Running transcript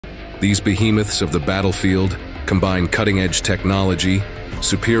These behemoths of the battlefield combine cutting-edge technology,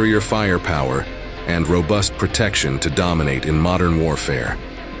 superior firepower, and robust protection to dominate in modern warfare.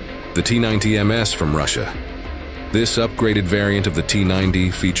 The T-90 MS from Russia. This upgraded variant of the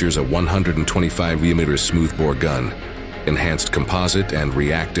T-90 features a 125mm smoothbore gun, enhanced composite and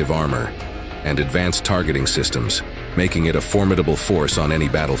reactive armor, and advanced targeting systems, making it a formidable force on any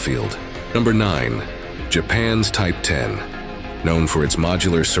battlefield. Number 9. Japan's Type 10. Known for its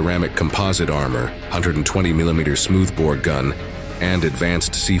modular ceramic composite armor, 120mm smoothbore gun, and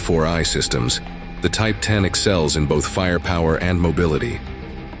advanced C4I systems, the Type 10 excels in both firepower and mobility.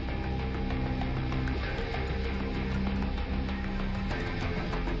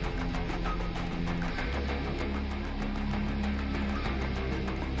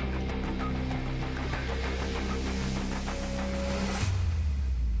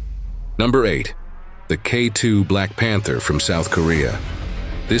 Number 8. The K2 Black Panther from South Korea.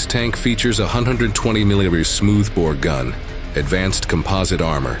 This tank features a 120mm smoothbore gun, advanced composite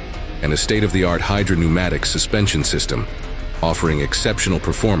armor, and a state-of-the-art hydropneumatic suspension system, offering exceptional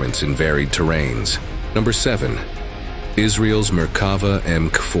performance in varied terrains. Number 7. Israel's Merkava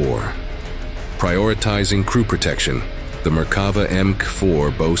M1A2. Prioritizing crew protection, the Merkava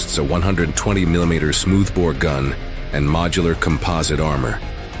M1A2 boasts a 120mm smoothbore gun and modular composite armor.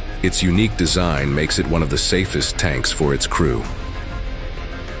 Its unique design makes it one of the safest tanks for its crew.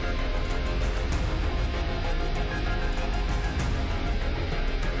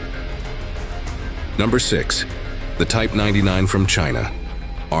 Number 6. The Type 99 from China.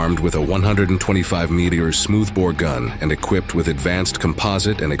 Armed with a 125mm smoothbore gun and equipped with advanced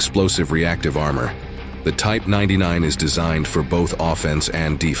composite and explosive reactive armor, the Type 99 is designed for both offense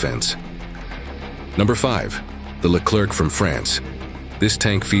and defense. Number 5. The Leclerc from France. This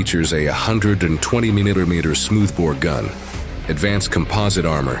tank features a 120mm smoothbore gun, advanced composite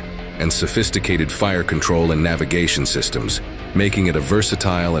armor, and sophisticated fire control and navigation systems, making it a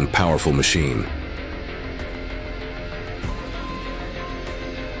versatile and powerful machine.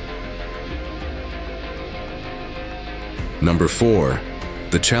 Number 4.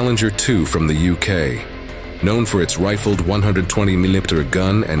 The Challenger 2 from the UK. Known for its rifled 120mm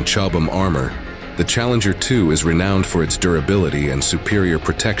gun and Chobham armor, the Challenger 2 is renowned for its durability and superior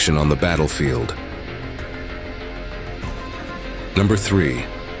protection on the battlefield. Number 3.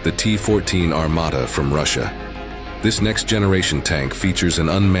 The T-14 Armata from Russia. This next-generation tank features an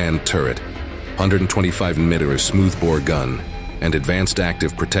unmanned turret, 125mm smoothbore gun, and advanced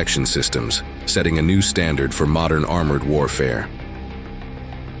active protection systems, setting a new standard for modern armored warfare.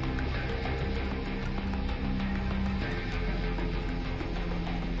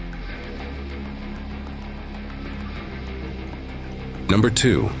 Number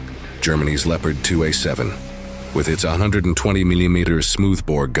 2. Germany's Leopard 2A7. With its 120mm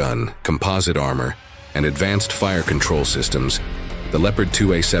smoothbore gun, composite armor, and advanced fire control systems, the Leopard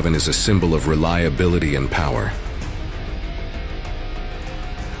 2A7 is a symbol of reliability and power.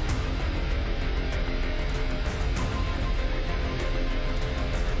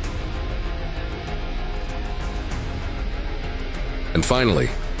 And finally,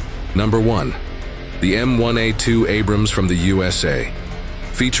 number 1. The M1A2 Abrams from the USA.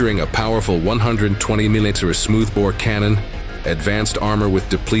 Featuring a powerful 120mm smoothbore cannon, advanced armor with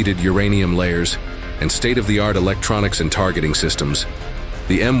depleted uranium layers, and state-of-the-art electronics and targeting systems,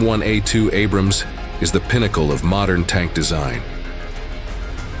 the M1A2 Abrams is the pinnacle of modern tank design.